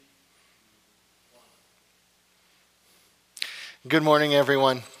Good morning,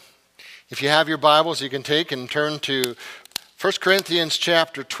 everyone. If you have your Bibles, you can take and turn to 1 Corinthians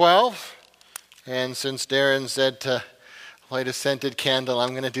chapter 12. And since Darren said to light a scented candle, I'm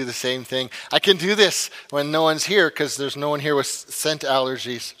going to do the same thing. I can do this when no one's here because there's no one here with scent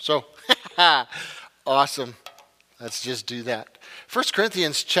allergies. So, awesome. Let's just do that. 1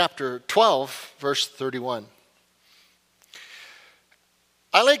 Corinthians chapter 12, verse 31.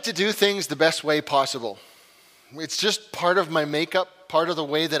 I like to do things the best way possible. It's just part of my makeup, part of the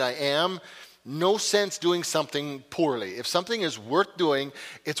way that I am. No sense doing something poorly. If something is worth doing,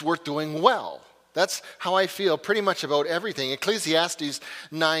 it's worth doing well. That's how I feel pretty much about everything. Ecclesiastes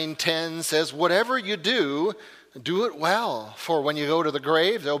 9:10 says, whatever you do, do it well. For when you go to the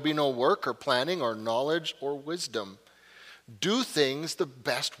grave, there'll be no work or planning or knowledge or wisdom. Do things the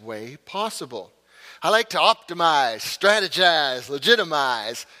best way possible. I like to optimize, strategize,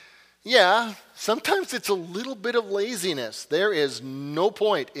 legitimize. Yeah, sometimes it's a little bit of laziness. There is no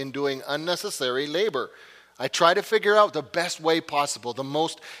point in doing unnecessary labor. I try to figure out the best way possible, the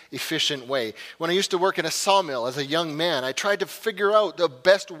most efficient way. When I used to work in a sawmill as a young man, I tried to figure out the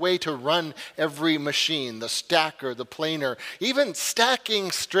best way to run every machine, the stacker, the planer, even stacking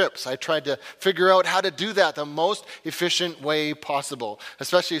strips. I tried to figure out how to do that the most efficient way possible,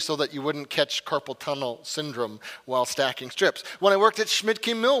 especially so that you wouldn't catch carpal tunnel syndrome while stacking strips. When I worked at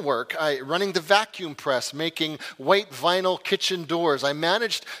Schmidtke Millwork, running the vacuum press, making white vinyl kitchen doors, I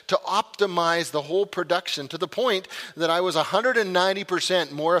managed to optimize the whole production to the point that I was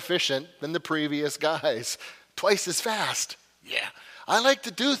 190% more efficient than the previous guys. Twice as fast. Yeah. I like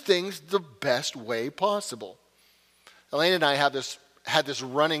to do things the best way possible. Elaine and I had this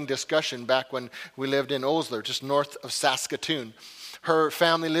running discussion back when we lived in Osler, just north of Saskatoon. Her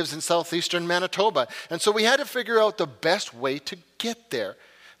family lives in southeastern Manitoba, and so we had to figure out the best way to get there.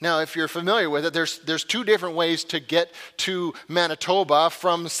 Now, if you're familiar with it, there's two different ways to get to Manitoba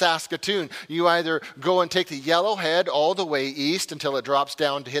from Saskatoon. You either go and take the Yellowhead all the way east until it drops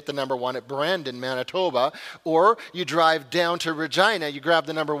down to hit the number 1 at Brandon, Manitoba, or you drive down to Regina, you grab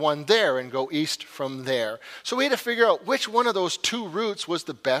the number 1 there and go east from there. So we had to figure out which one of those two routes was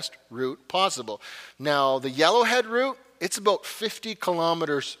the best route possible. Now, the Yellowhead route, it's about 50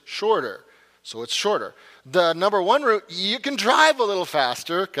 kilometers shorter. So it's shorter. The number 1 route, you can drive a little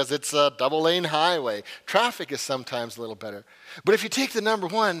faster because it's a double-lane highway. Traffic is sometimes a little better. But if you take the number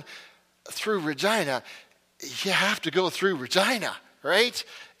 1 through Regina, you have to go through Regina, right?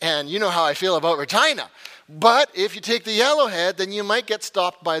 And you know how I feel about Regina. But if you take the Yellowhead, then you might get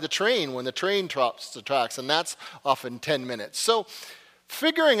stopped by the train when the train drops the tracks, and that's often 10 minutes. So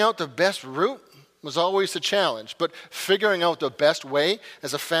figuring out the best route was always a challenge, but figuring out the best way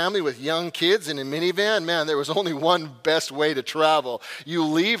as a family with young kids in a minivan, man, there was only one best way to travel. You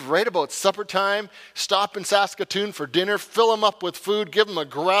leave right about supper time, stop in Saskatoon for dinner, fill them up with food, give them a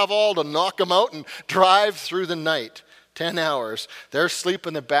Gravol to knock them out, and drive through the night. 10 hours. They're asleep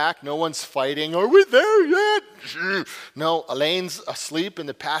in the back. No one's fighting. Are we there yet? No, Elaine's asleep in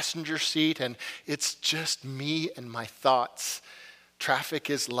the passenger seat, and it's just me and my thoughts. Traffic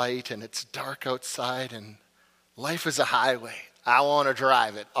is light and it's dark outside and life is a highway. I want to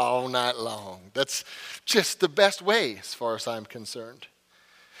drive it all night long. That's just the best way as far as I'm concerned.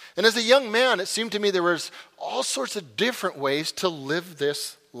 And as a young man, it seemed to me there was all sorts of different ways to live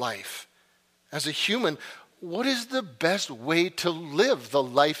this life. As a human, what is the best way to live the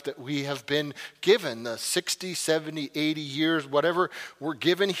life that we have been given, the 60, 70, 80 years, whatever we're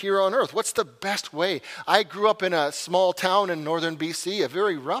given here on earth? What's the best way? I grew up in a small town in northern BC, a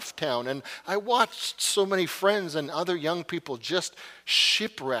very rough town, and I watched so many friends and other young people just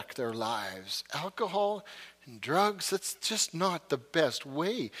shipwreck their lives. Alcohol and drugs, that's just not the best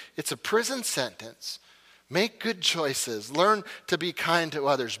way. It's a prison sentence. Make good choices. Learn to be kind to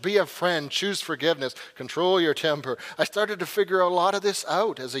others. Be a friend. Choose forgiveness. Control your temper. I started to figure a lot of this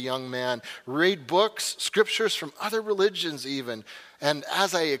out as a young man. Read books, scriptures from other religions even. And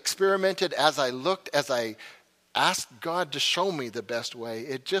as I experimented, as I looked, as I asked God to show me the best way,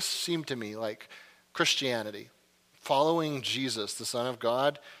 it just seemed to me like Christianity. Following Jesus, the Son of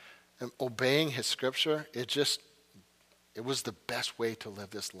God, and obeying his scripture, it was the best way to live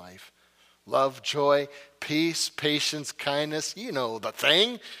this life. Love, joy, peace, patience, kindness. You know the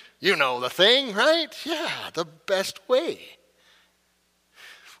thing. You know the thing, right? Yeah, the best way.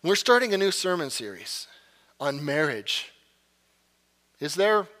 We're starting a new sermon series on marriage. Is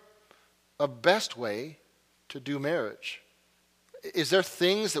there a best way to do marriage? Is there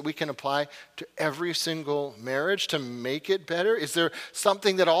things that we can apply to every single marriage to make it better? Is there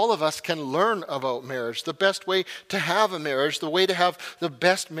something that all of us can learn about marriage? The best way to have a marriage, the way to have the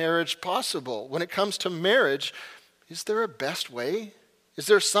best marriage possible. When it comes to marriage, Is there a best way? Is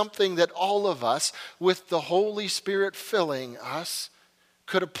there something that all of us, with the Holy Spirit filling us,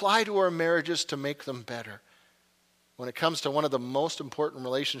 could apply to our marriages to make them better? When it comes to one of the most important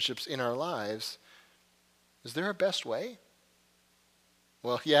relationships in our lives, is there a best way?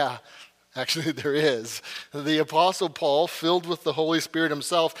 Well, yeah, actually there is. The Apostle Paul, filled with the Holy Spirit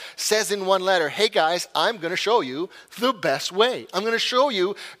himself, says in one letter, hey guys, I'm going to show you the best way. I'm going to show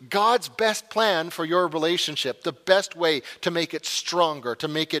you God's best plan for your relationship, the best way to make it stronger, to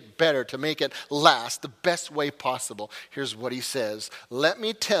make it better, to make it last, the best way possible. Here's what he says. Let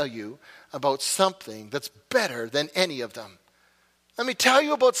me tell you about something that's better than any of them. Let me tell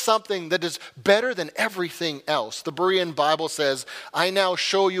you about something that is better than everything else. The Berean Bible says, I now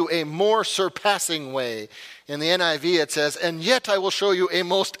show you a more surpassing way. In the NIV it says, and yet I will show you a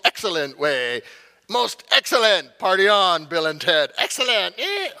most excellent way. Most excellent. Party on, Bill and Ted. Excellent.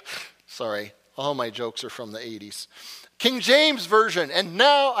 Yeah. Sorry, all my jokes are from the 80s. King James Version, and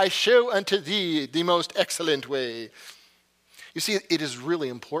now I show unto thee the most excellent way. You see, it is really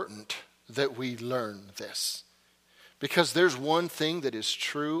important that we learn this. Because there's one thing that is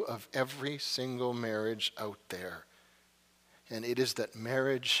true of every single marriage out there. And it is that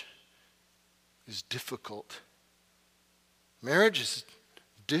marriage is difficult. Marriage is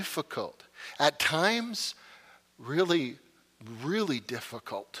difficult. At times, really, really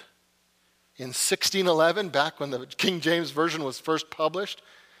difficult. In 1611, back when the King James Version was first published,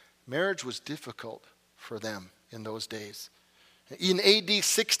 marriage was difficult for them in those days. In AD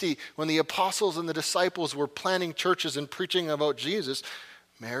 60, when the apostles and the disciples were planning churches and preaching about Jesus,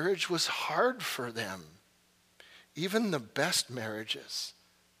 marriage was hard for them. Even the best marriages.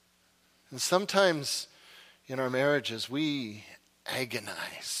 And sometimes in our marriages, we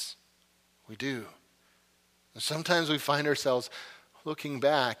agonize. We do. And sometimes we find ourselves looking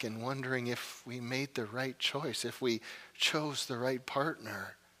back and wondering if we made the right choice, if we chose the right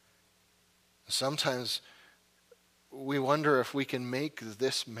partner. Sometimes we wonder if we can make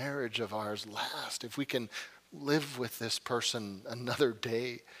this marriage of ours last, if we can live with this person another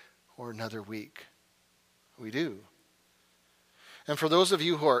day or another week. We do. And for those of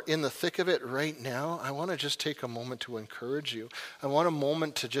you who are in the thick of it right now, I want to just take a moment to encourage you. I want a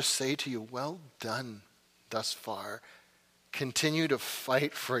moment to just say to you, well done thus far. Continue to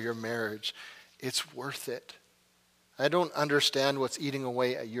fight for your marriage. It's worth it. I don't understand what's eating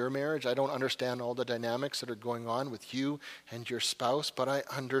away at your marriage. I don't understand all the dynamics that are going on with you and your spouse, but I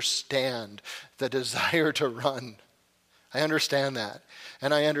understand the desire to run. I understand that.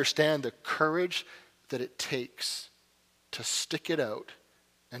 And I understand the courage that it takes to stick it out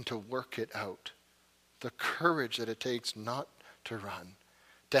and to work it out. The courage that it takes not to run.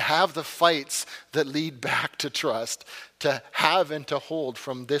 To have the fights that lead back to trust. To have and to hold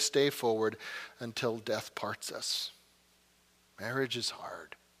from this day forward until death parts us. Marriage is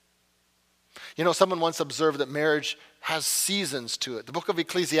hard. You know, someone once observed that marriage has seasons to it. The book of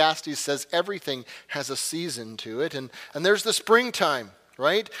Ecclesiastes says everything has a season to it. And there's the springtime,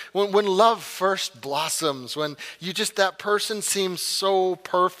 right? When love first blossoms, when that person seems so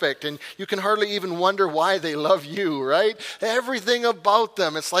perfect and you can hardly even wonder why they love you, right? Everything about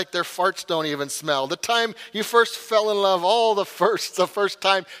them, it's like their farts don't even smell. The time you first fell in love, the first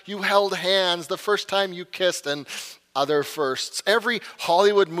time you held hands, the first time you kissed, and other firsts. Every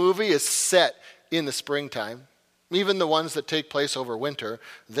Hollywood movie is set in the springtime. Even the ones that take place over winter,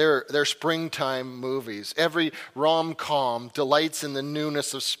 they're springtime movies. Every rom-com delights in the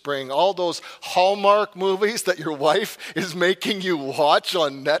newness of spring. All those Hallmark movies that your wife is making you watch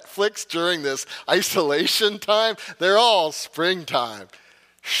on Netflix during this isolation time, they're all springtime.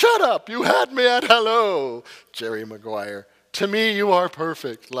 Shut up, you had me at hello, Jerry Maguire. To me, you are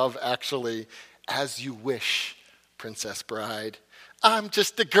perfect. Love Actually, As You Wish, Princess Bride. I'm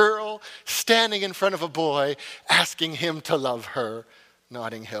just a girl standing in front of a boy asking him to love her.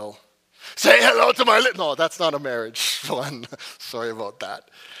 Notting Hill. Say hello to my No, that's not a marriage one. Sorry about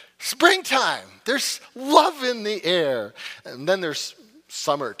that. Springtime. There's love in the air. And then there's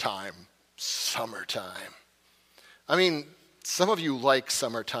summertime. Summertime. I mean, some of you like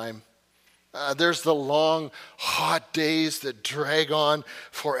summertime. There's the long, hot days that drag on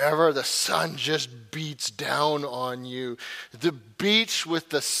forever. The sun just beats down on you. The beach with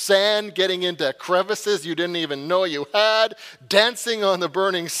the sand getting into crevices you didn't even know you had. Dancing on the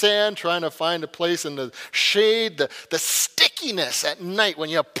burning sand, trying to find a place in the shade. The stickiness at night when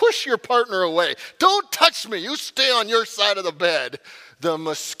you push your partner away. Don't touch me. You stay on your side of the bed. The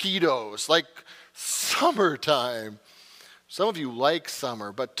mosquitoes, like summertime. Some of you like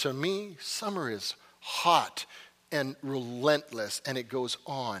summer, but to me, summer is hot and relentless, and it goes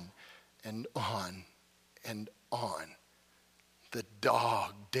on and on and on. The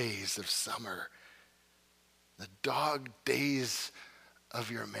dog days of summer. The dog days of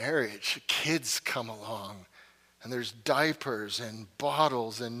your marriage. Kids come along. And there's diapers and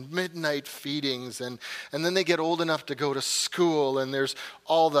bottles and midnight feedings. And then they get old enough to go to school. And there's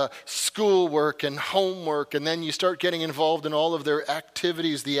all the schoolwork and homework. And then you start getting involved in all of their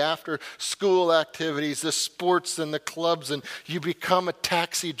activities, the after-school activities, the sports and the clubs. And you become a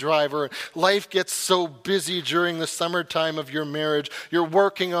taxi driver. Life gets so busy during the summertime of your marriage. You're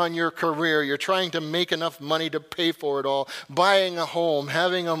working on your career. You're trying to make enough money to pay for it all. Buying a home,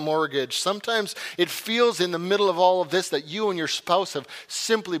 having a mortgage. Sometimes it feels in the middle of all of this that you and your spouse have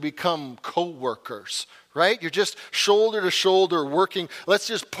simply become co-workers, right? You're just shoulder to shoulder working. Let's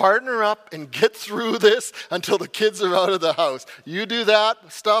just partner up and get through this until the kids are out of the house. You do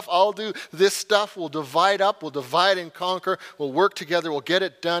that stuff, I'll do this stuff. We'll divide up, we'll divide and conquer. We'll work together, we'll get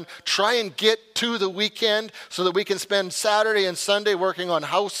it done. Try and get to the weekend so that we can spend Saturday and Sunday working on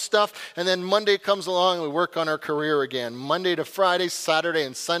house stuff. And then Monday comes along and we work on our career again. Monday to Friday, Saturday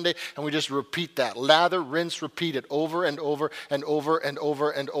and Sunday. And we just repeat that. Lather, rinse, repeat it over and over and over and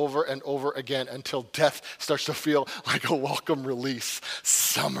over and over and over again until death starts to feel like a welcome release.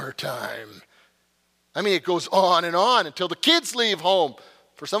 Summertime. I mean, it goes on and on until the kids leave home.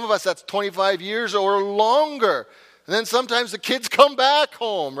 For some of us, that's 25 years or longer. And then sometimes the kids come back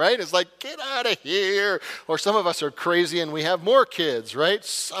home, right? It's like, get out of here. Or some of us are crazy and we have more kids, right?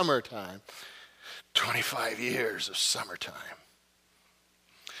 Summertime. 25 years of summertime.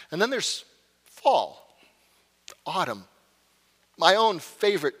 And then there's fall, autumn, my own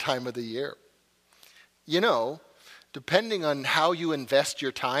favorite time of the year. You know, depending on how you invest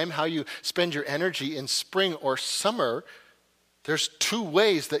your time, how you spend your energy in spring or summer, there's two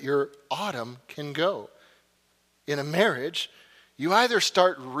ways that your autumn can go. In a marriage, you either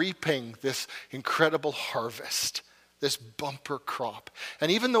start reaping this incredible harvest, this bumper crop.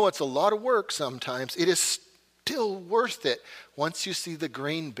 And even though it's a lot of work sometimes, it is still worth it once you see the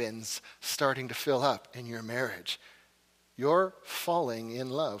grain bins starting to fill up in your marriage. You're falling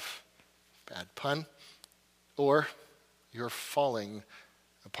in love. Bad pun. Or you're falling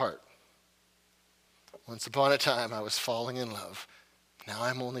apart. Once upon a time, I was falling in love. Now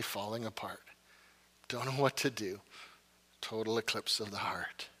I'm only falling apart. Don't know what to do. Total eclipse of the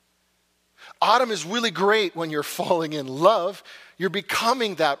heart. Autumn is really great when you're falling in love. You're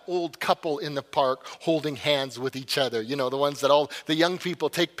becoming that old couple in the park holding hands with each other. You know, the ones that all the young people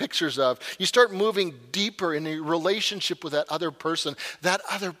take pictures of. You start moving deeper in a relationship with that other person. That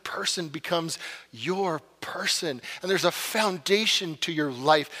other person becomes your person. And there's a foundation to your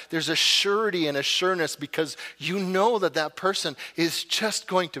life. There's a surety and a sureness because you know that that person is just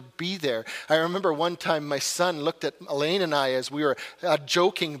going to be there. I remember one time my son looked at Elaine and I as we were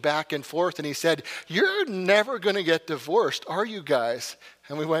joking back and forth, and he said, "You're never going to get divorced, are you guys?"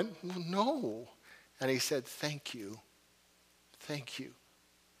 And we went, "No." And he said, "Thank you. Thank you."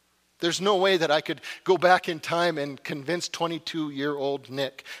 There's no way that I could go back in time and convince 22-year-old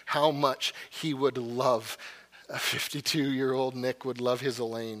Nick how much he would love a 52-year-old Nick would love his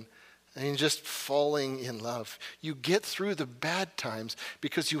Elaine. I mean, just falling in love. You get through the bad times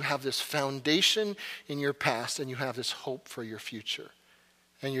because you have this foundation in your past and you have this hope for your future.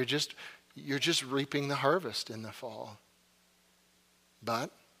 And you're just reaping the harvest in the fall.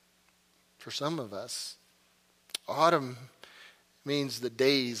 But for some of us, autumn means the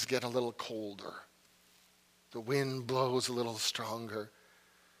days get a little colder. The wind blows a little stronger.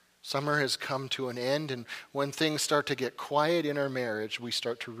 Summer has come to an end, and when things start to get quiet in our marriage, we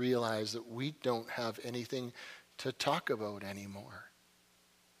start to realize that we don't have anything to talk about anymore.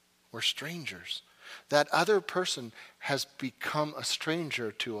 We're strangers. That other person has become a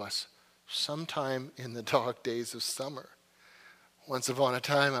stranger to us sometime in the dog days of summer. Once upon a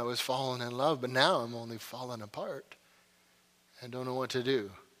time, I was falling in love, but now I'm only falling apart. I don't know what to do.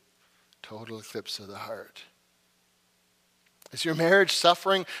 Total eclipse of the heart. Is your marriage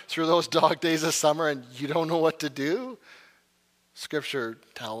suffering through those dog days of summer and you don't know what to do? Scripture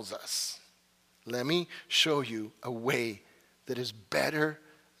tells us, let me show you a way that is better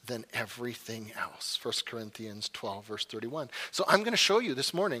than everything else. 1 Corinthians 12, verse 31. So I'm going to show you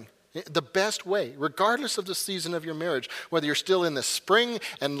this morning the best way, regardless of the season of your marriage, whether you're still in the spring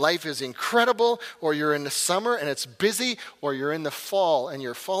and life is incredible, or you're in the summer and it's busy, or you're in the fall and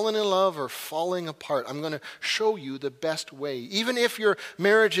you're falling in love or falling apart. I'm going to show you the best way. Even if your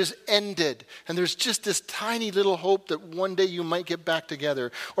marriage is ended and there's just this tiny little hope that one day you might get back together,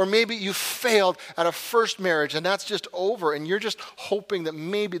 or maybe you failed at a first marriage and that's just over and you're just hoping that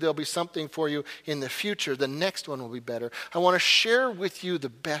maybe there'll be something for you in the future. The next one will be better. I want to share with you the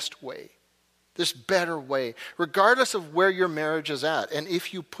best way This better way, regardless of where your marriage is at. And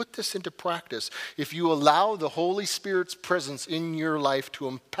if you put this into practice, if you allow the Holy Spirit's presence in your life to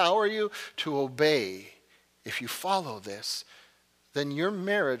empower you to obey, if you follow this, then your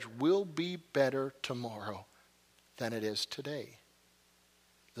marriage will be better tomorrow than it is today.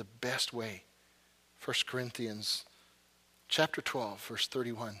 The best way. 1 Corinthians chapter 12, verse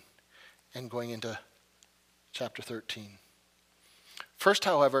 31, and going into chapter 13. First,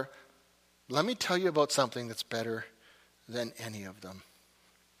 however, let me tell you about something that's better than any of them.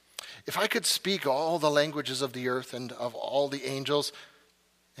 If I could speak all the languages of the earth and of all the angels,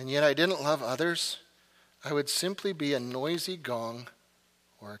 and yet I didn't love others, I would simply be a noisy gong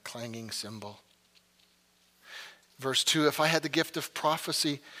or a clanging cymbal. Verse 2, if I had the gift of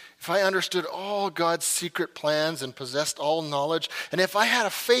prophecy, if I understood all God's secret plans and possessed all knowledge, and if I had a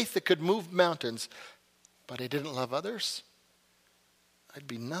faith that could move mountains, but I didn't love others, I'd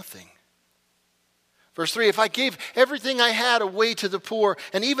be nothing. Verse 3, if I gave everything I had away to the poor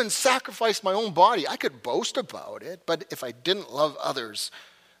and even sacrificed my own body, I could boast about it. But if I didn't love others,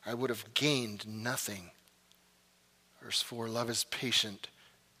 I would have gained nothing. Verse 4, love is patient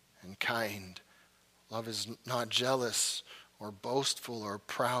and kind. Love is not jealous or boastful or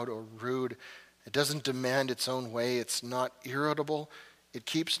proud or rude. It doesn't demand its own way. It's not irritable. It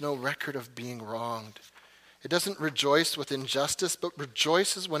keeps no record of being wronged. It doesn't rejoice with injustice, but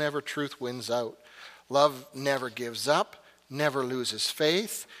rejoices whenever truth wins out. Love never gives up, never loses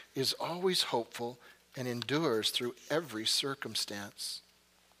faith, is always hopeful, and endures through every circumstance.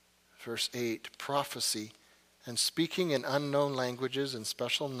 Verse 8, prophecy and speaking in unknown languages and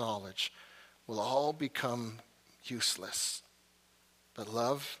special knowledge will all become useless. But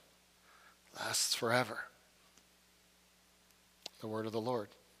love lasts forever. The word of the Lord.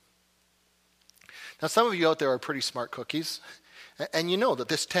 Now, some of you out there are pretty smart cookies, and you know that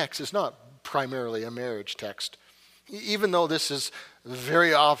this text is not primarily a marriage text. Even though this is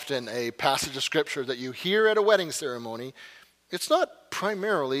very often a passage of scripture that you hear at a wedding ceremony, it's not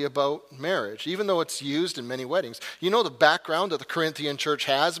primarily about marriage, even though it's used in many weddings. You know the background that the Corinthian church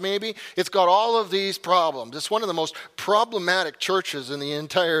has, maybe? It's got all of these problems. It's one of the most problematic churches in the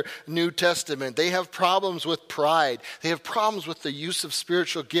entire New Testament. They have problems with pride. They have problems with the use of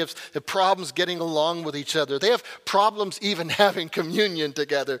spiritual gifts. They have problems getting along with each other. They have problems even having communion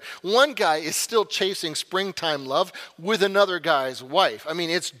together. One guy is still chasing springtime love with another guy's wife. I mean,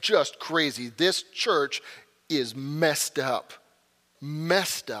 it's just crazy. This church is messed up.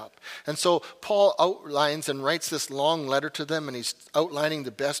 And so Paul outlines and writes this long letter to them, and he's outlining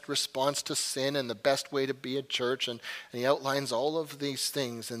the best response to sin and the best way to be a church, and he outlines all of these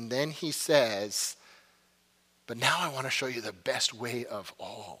things, and then he says, but now I want to show you the best way of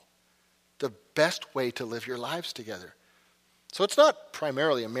all, the best way to live your lives together. So it's not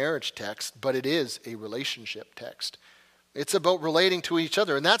primarily a marriage text, but it is a relationship text. It's about relating to each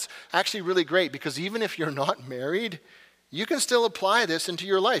other, and that's actually really great, because even if you're not married, you can still apply this into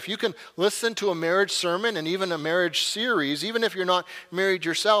your life. You can listen to a marriage sermon and even a marriage series, even if you're not married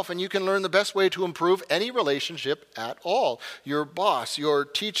yourself, and you can learn the best way to improve any relationship at all. Your boss, your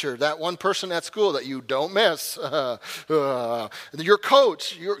teacher, that one person at school that you don't miss, your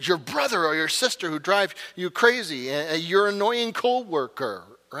coach, your brother or your sister who drive you crazy, your annoying coworker,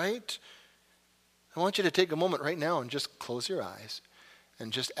 right? I want you to take a moment right now and just close your eyes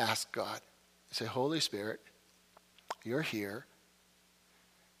and just ask God. Say, Holy Spirit, you're here.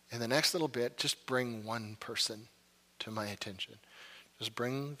 In the next little bit, just bring one person to my attention. Just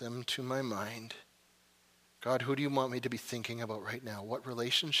bring them to my mind. God, who do you want me to be thinking about right now? What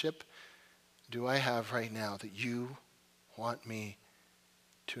relationship do I have right now that you want me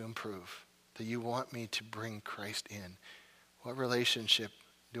to improve? That you want me to bring Christ in? What relationship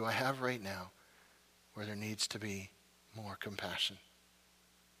do I have right now where there needs to be more compassion?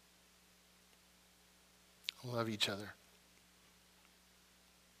 Love each other.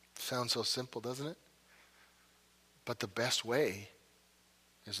 Sounds so simple, doesn't it? But the best way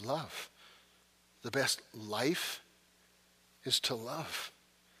is love. The best life is to love.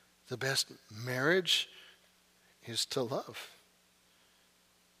 The best marriage is to love.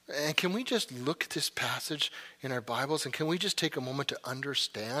 And can we just look at this passage in our Bibles, and can we just take a moment to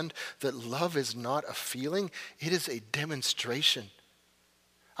understand that love is not a feeling, it is a demonstration.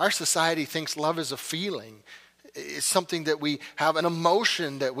 Our society thinks love is a feeling. It's something that we have, an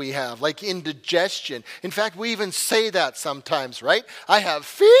emotion that we have, like indigestion. In fact, we even say that sometimes, right? I have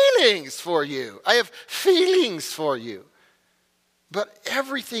feelings for you. I have feelings for you. But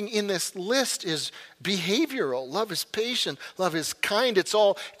everything in this list is behavioral. Love is patient. Love is kind. It's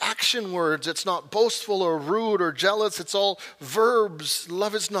all action words. It's not boastful or rude or jealous. It's all verbs.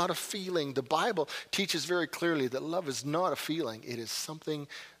 Love is not a feeling. The Bible teaches very clearly that love is not a feeling. It is something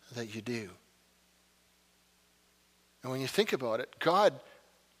that you do. And when you think about it, God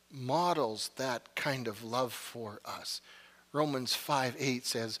models that kind of love for us. Romans 5:8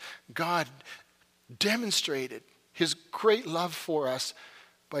 says, God demonstrated his great love for us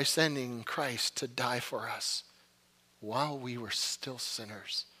by sending Christ to die for us while we were still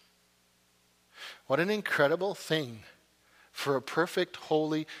sinners. What an incredible thing for a perfect,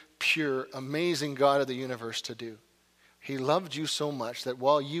 holy, pure, amazing God of the universe to do. He loved you so much that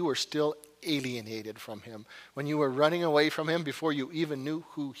while you were still alienated from him, when you were running away from him before you even knew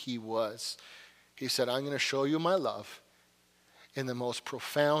who he was, he said, I'm going to show you my love in the most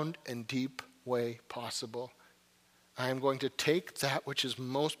profound and deep way possible. I am going to take that which is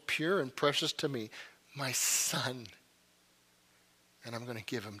most pure and precious to me, my son, and I'm going to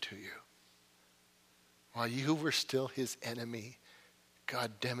give him to you. While you were still his enemy,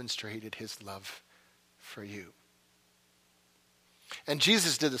 God demonstrated his love for you. And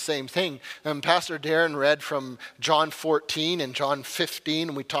Jesus did the same thing. Pastor Darren read from John 14 and John 15,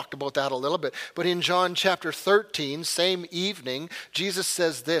 and we talked about that a little bit. But in John chapter 13, same evening, Jesus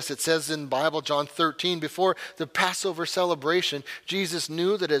says this. It says in Bible, John 13, before the Passover celebration, Jesus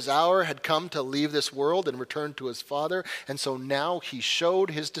knew that his hour had come to leave this world and return to his Father. And so now he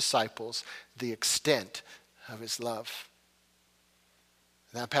showed his disciples the extent of his love.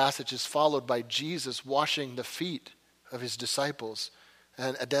 That passage is followed by Jesus washing the feet of his disciples,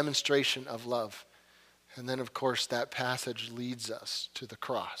 and a demonstration of love. And then, of course, that passage leads us to the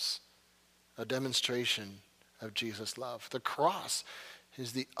cross, a demonstration of Jesus' love. The cross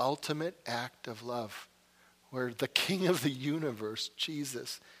is the ultimate act of love, where the King of the universe,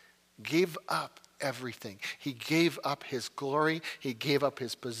 Jesus, gave up everything. He gave up his glory. He gave up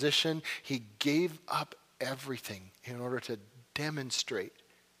his position. He gave up everything in order to demonstrate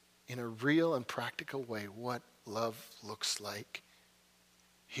in a real and practical way what love looks like.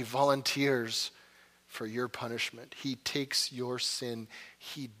 He volunteers for your punishment. He takes your sin.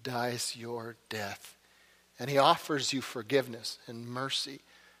 He dies your death. And he offers you forgiveness and mercy.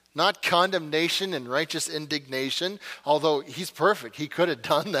 Not condemnation and righteous indignation, although he's perfect. He could have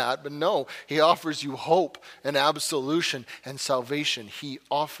done that, but no. He offers you hope and absolution and salvation. He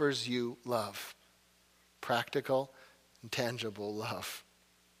offers you love. Practical and tangible love.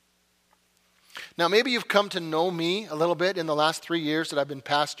 Now, maybe you've come to know me a little bit in the last 3 years that I've been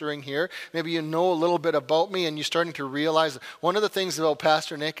pastoring here. Maybe you know a little bit about me and you're starting to realize that one of the things about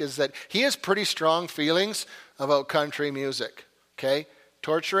Pastor Nick is that he has pretty strong feelings about country music, okay?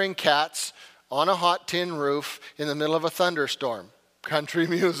 Torturing cats on a hot tin roof in the middle of a thunderstorm. Country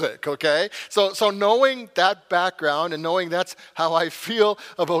music, okay? So knowing that background and knowing that's how I feel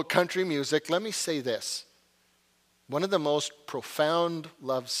about country music, let me say this. One of the most profound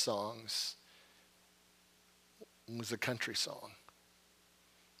love songs was a country song.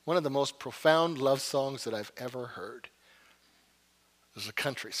 One of the most profound love songs that I've ever heard was a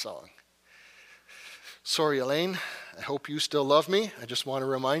country song. Sorry, Elaine, I hope you still love me. I just want to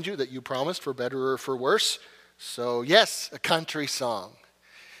remind you that you promised for better or for worse. So yes, a country song.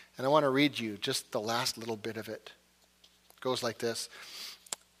 And I want to read you just the last little bit of it. It goes like this.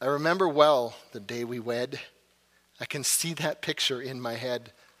 I remember well the day we wed. I can see that picture in my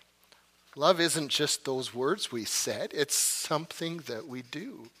head. Love isn't just those words we said. It's something that we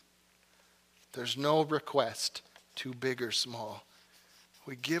do. There's no request, too big or small.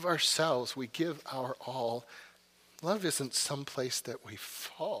 We give ourselves, we give our all. Love isn't someplace that we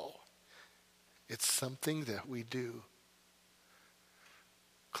fall. It's something that we do.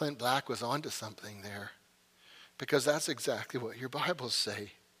 Clint Black was onto something there, because that's exactly what your Bibles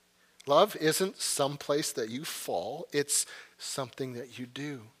say. Love isn't someplace that you fall. It's something that you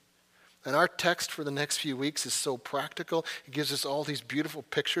do. And our text for the next few weeks is so practical. It gives us all these beautiful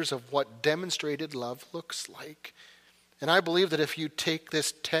pictures of what demonstrated love looks like. And I believe that if you take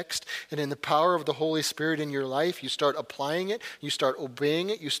this text and in the power of the Holy Spirit in your life, you start applying it, you start obeying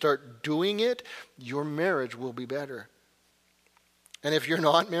it, you start doing it, your marriage will be better. And if you're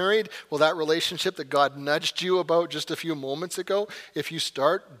not married, well, that relationship that God nudged you about just a few moments ago, if you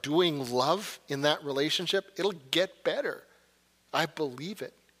start doing love in that relationship, it'll get better. I believe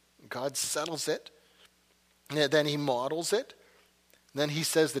it. God settles it, and then he models it. Then he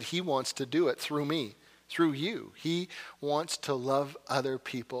says that he wants to do it through me, through you. He wants to love other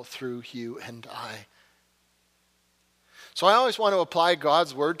people through you and I. So I always want to apply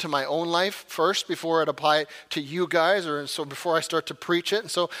God's word to my own life first before I'd apply it to you guys, or so before I start to preach it.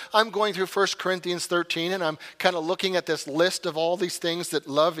 And so I'm going through 1 Corinthians 13, and I'm kind of looking at this list of all these things that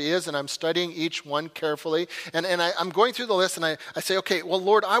love is, and I'm studying each one carefully. And I'm going through the list, and I say, okay, well,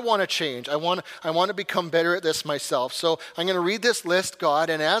 Lord, I want to change. I want to become better at this myself. So I'm going to read this list, God,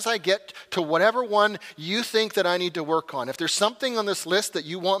 and as I get to whatever one you think that I need to work on, if there's something on this list that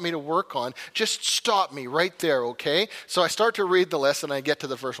you want me to work on, just stop me right there, okay? So I start to read the list, and I get to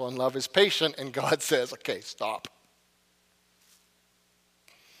the first one, love is patient, and God says, okay, stop.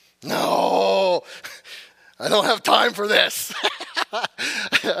 No, I don't have time for this.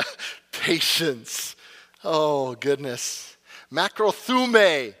 Patience. Oh, goodness.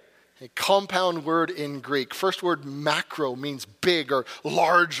 Macrothume, a compound word in Greek. First word, macro, means big or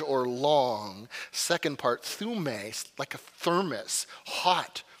large or long. Second part, thume, like a thermos,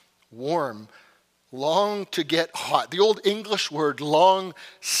 hot, warm, long to get hot. The old English word, long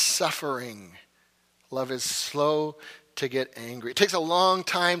suffering. Love is slow to get angry. It takes a long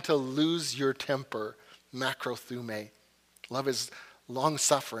time to lose your temper. Macrothume. Love is long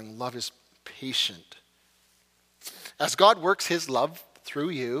suffering. Love is patient. As God works his love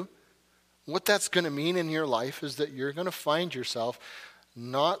through you, what that's going to mean in your life is that you're going to find yourself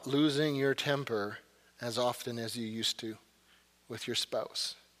not losing your temper as often as you used to with your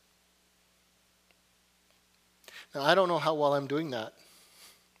spouse. Now, I don't know how well I'm doing that,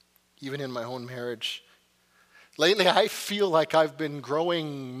 even in my own marriage. Lately, I feel like I've been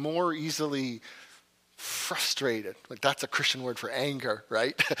growing more easily frustrated. Like, that's a Christian word for anger,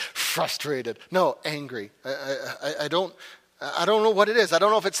 right? Frustrated. No, angry. I don't know what it is. I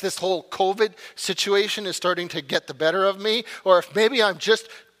don't know if it's this whole COVID situation is starting to get the better of me, or if maybe I'm just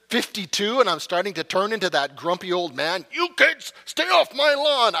 52 and I'm starting to turn into that grumpy old man. You kids, stay off my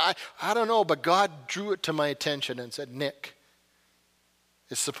lawn. I don't know, but God drew it to my attention and said, Nick,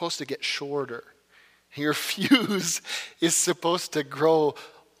 it's supposed to get shorter. Your fuse is supposed to grow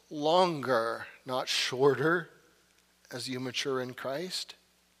longer, not shorter, as you mature in Christ.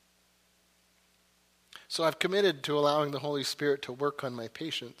 So I've committed to allowing the Holy Spirit to work on my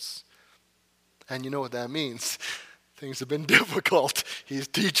patience. And you know what that means. Things have been difficult. He's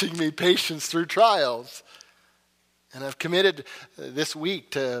teaching me patience through trials. And I've committed this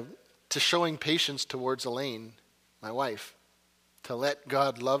week to showing patience towards Elaine, my wife, to let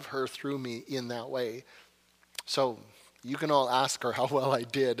God love her through me in that way. So you can all ask her how well I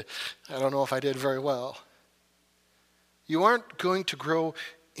did. I don't know if I did very well. You aren't going to grow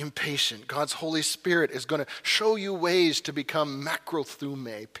impatient. God's Holy Spirit is going to show you ways to become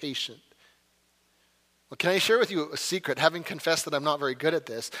macrothume, patient. Well, can I share with you a secret? Having confessed that I'm not very good at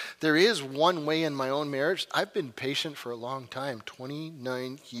this, there is one way in my own marriage. I've been patient for a long time,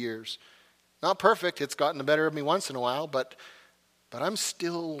 29 years. Not perfect. It's gotten the better of me once in a while, but I'm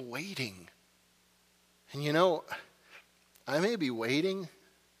still waiting. And you know, I may be waiting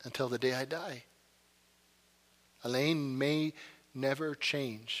until the day I die. Elaine may never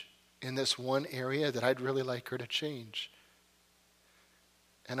change in this one area that I'd really like her to change.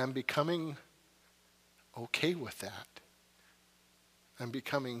 And I'm becoming okay with that. I'm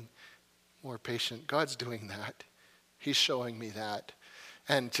becoming more patient. God's doing that. He's showing me that.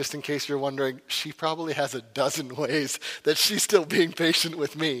 And just in case you're wondering, she probably has a dozen ways that she's still being patient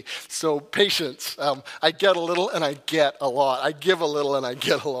with me. So patience. I get a little and I get a lot. I give a little and I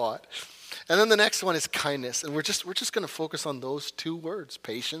get a lot. And then the next one is kindness. And we're just going to focus on those two words,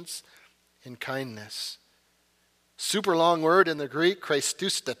 patience and kindness. Super long word in the Greek,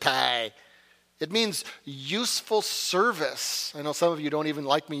 Christoustatai. It means useful service. I know some of you don't even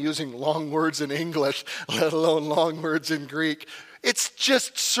like me using long words in English, let alone long words in Greek. It's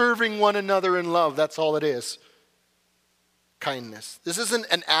just serving one another in love. That's all it is. Kindness. This isn't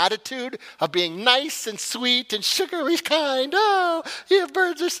an attitude of being nice and sweet and sugary kind. Oh, you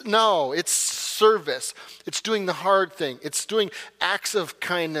birds are... No, it's service. It's doing the hard thing. It's doing acts of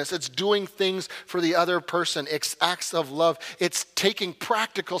kindness. It's doing things for the other person. It's acts of love. It's taking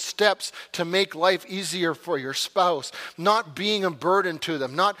practical steps to make life easier for your spouse. Not being a burden to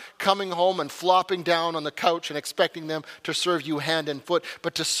them. Not coming home and flopping down on the couch and expecting them to serve you hand and foot,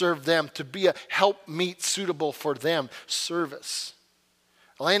 but to serve them, to be a helpmeet suitable for them. Service.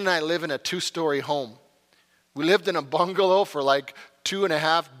 Elaine and I live in a 2-story home. We lived in a bungalow for like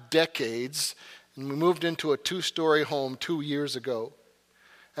 2.5 decades, and we moved into a 2-story home 2 years ago.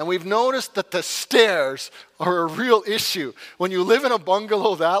 And we've noticed that the stairs are a real issue. When you live in a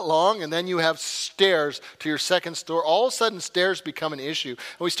bungalow that long and then you have stairs to your second story, all of a sudden stairs become an issue.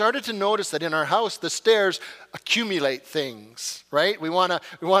 And we started to notice that in our house, the stairs accumulate things, right? We want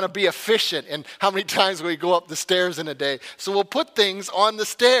to be efficient in how many times we go up the stairs in a day. So we'll put things on the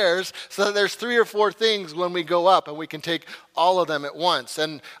stairs so that there's 3 or 4 things when we go up and we can take all of them at once.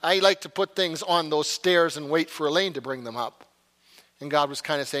 And I like to put things on those stairs and wait for Elaine to bring them up. And God was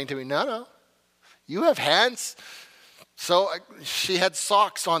kind of saying to me, no, you have hands. So she had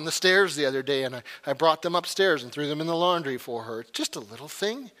socks on the stairs the other day, and I brought them upstairs and threw them in the laundry for her. It's just a little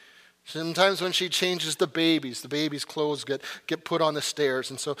thing. Sometimes when she changes the baby's clothes get put on the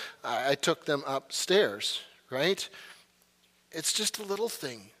stairs, and so I took them upstairs, right? It's just a little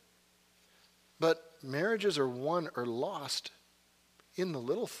thing. But marriages are won or lost in the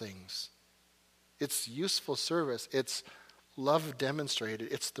little things. It's useful service. It's love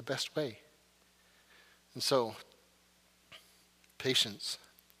demonstrated. It's the best way. And so, patience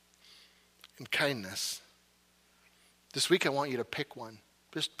and kindness. This week I want you to pick one.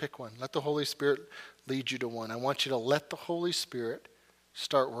 Just pick one. Let the Holy Spirit lead you to one. I want you to let the Holy Spirit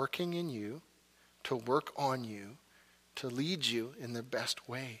start working in you, to work on you, to lead you in the best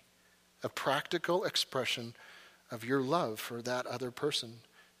way. A practical expression of your love for that other person.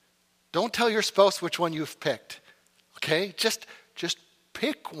 Don't tell your spouse which one you've picked. Okay, just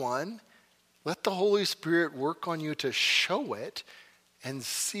pick one. Let the Holy Spirit work on you to show it and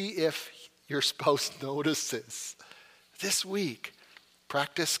see if your spouse notices. This week,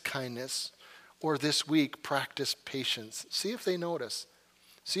 practice kindness, or this week, practice patience. See if they notice.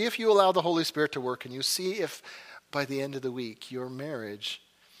 See if you allow the Holy Spirit to work in you. See if by the end of the week, your marriage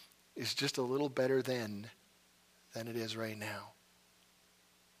is just a little better than it is right now.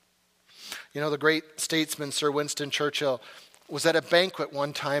 You know, the great statesman Sir Winston Churchill was at a banquet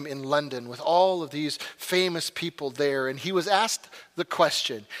one time in London with all of these famous people there, and he was asked the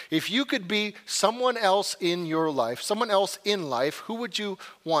question, if you could be someone else in your life, someone else in life, who would you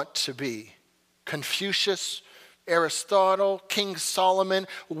want to be? Confucius, Aristotle, King Solomon,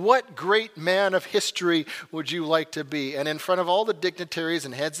 what great man of history would you like to be? And in front of all the dignitaries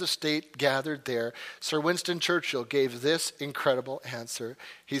and heads of state gathered there, Sir Winston Churchill gave this incredible answer.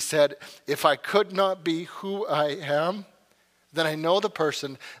 He said, if I could not be who I am, then I know the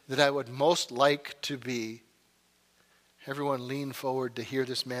person that I would most like to be. Everyone leaned forward to hear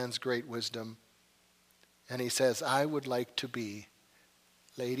this man's great wisdom. And he says, I would like to be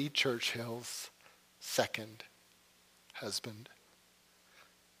Lady Churchill's second husband.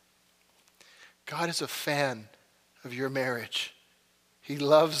 God is a fan of your marriage. He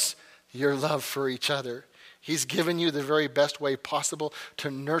loves your love for each other. He's given you the very best way possible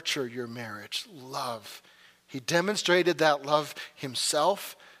to nurture your marriage. Love. He demonstrated that love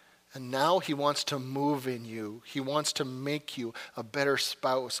himself, and now he wants to move in you. He wants to make you a better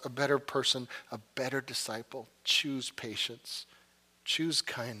spouse, a better person, a better disciple. Choose patience. Choose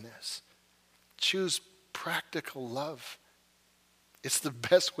kindness. Choose practical love. It's the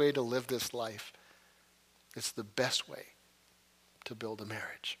best way to live this life. It's the best way to build a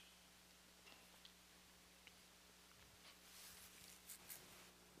marriage.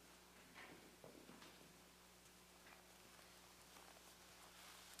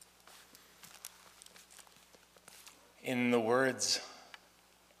 In the words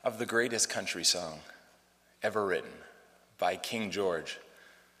of the greatest country song ever written by King George,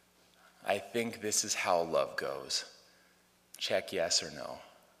 I think this is how love goes. Check yes or no.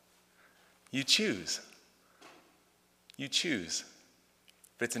 You choose. You choose.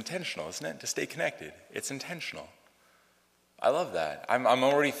 But it's intentional, isn't it? To stay connected. It's intentional. I love that. I'm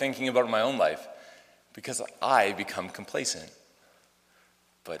already thinking about my own life because I become complacent.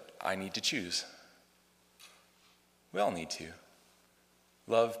 But I need to choose. We all need to.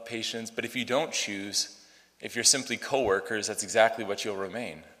 Love, patience, but if you don't choose, if you're simply co-workers, that's exactly what you'll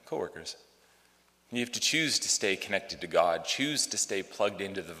remain, co-workers. You have to choose to stay connected to God, choose to stay plugged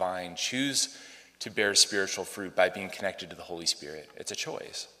into the vine, choose to bear spiritual fruit by being connected to the Holy Spirit. It's a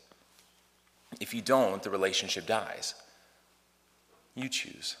choice. If you don't, the relationship dies. You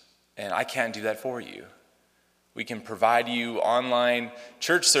choose. And I can't do that for you. We can provide you online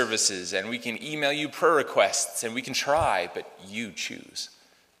church services, and we can email you prayer requests, and we can try, but you choose.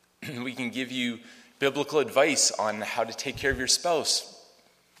 We can give you biblical advice on how to take care of your spouse,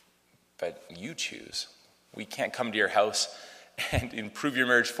 but you choose. We can't come to your house and improve your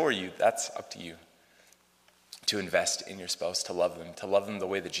marriage for you. That's up to you to invest in your spouse, to love them the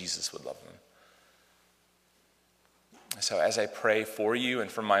way that Jesus would love them. So as I pray for you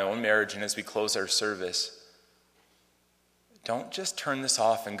and for my own marriage, and as we close our service, don't just turn this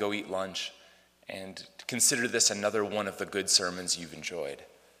off and go eat lunch and consider this another one of the good sermons you've enjoyed.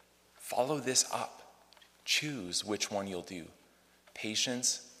 Follow this up. Choose which one you'll do.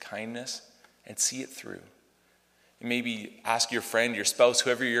 Patience, kindness, and see it through. And maybe ask your friend, your spouse,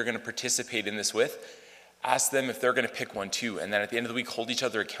 whoever you're going to participate in this with, ask them if they're going to pick one too. And then at the end of the week, hold each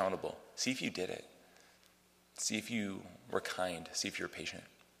other accountable. See if you did it. See if you were kind. See if you were patient.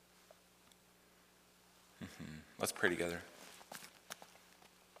 Let's pray together.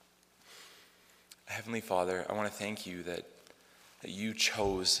 Heavenly Father, I want to thank you that you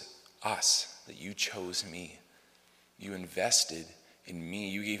chose us, that you chose me. You invested in me.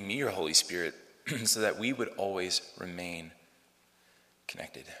 You gave me your Holy Spirit so that we would always remain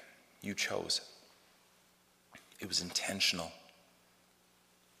connected. You chose. It was intentional.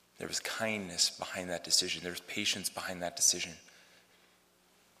 There was kindness behind that decision. There was patience behind that decision.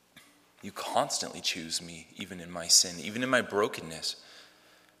 You constantly choose me, even in my sin, even in my brokenness.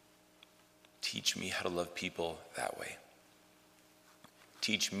 Teach me how to love people that way.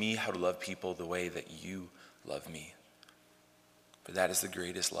 Teach me how to love people the way that you love me. For that is the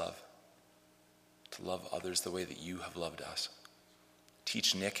greatest love, to love others the way that you have loved us.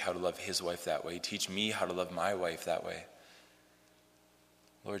 Teach Nick how to love his wife that way. Teach me how to love my wife that way.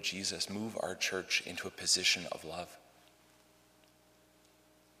 Lord Jesus, move our church into a position of love,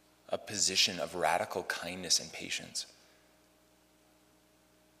 a position of radical kindness and patience,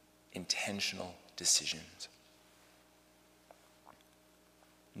 intentional decisions,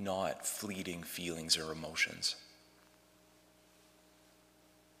 not fleeting feelings or emotions.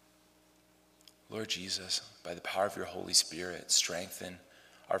 Lord Jesus, by the power of your Holy Spirit, strengthen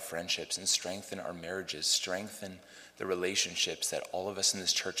our friendships and strengthen our marriages, strengthen the relationships that all of us in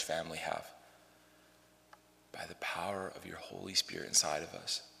this church family have. By the power of your Holy Spirit inside of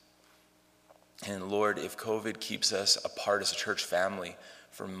us. And Lord, if COVID keeps us apart as a church family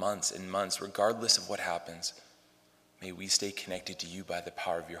for months and months, regardless of what happens, may we stay connected to you by the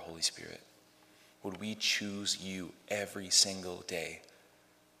power of your Holy Spirit. Would we choose you every single day?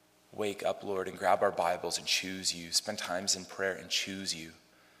 Wake up, Lord, and grab our Bibles and choose you. Spend times in prayer and choose you.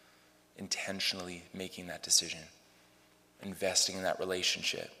 Intentionally making that decision. Investing in that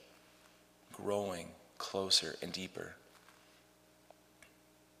relationship. Growing closer and deeper.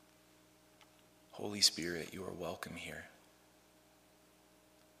 Holy Spirit, you are welcome here.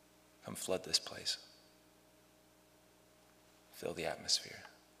 Come flood this place. Fill the atmosphere.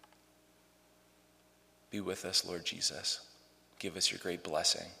 Be with us, Lord Jesus. Give us your great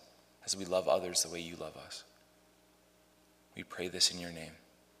blessing as we love others the way you love us. We pray this in your name.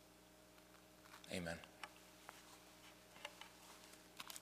 Amen.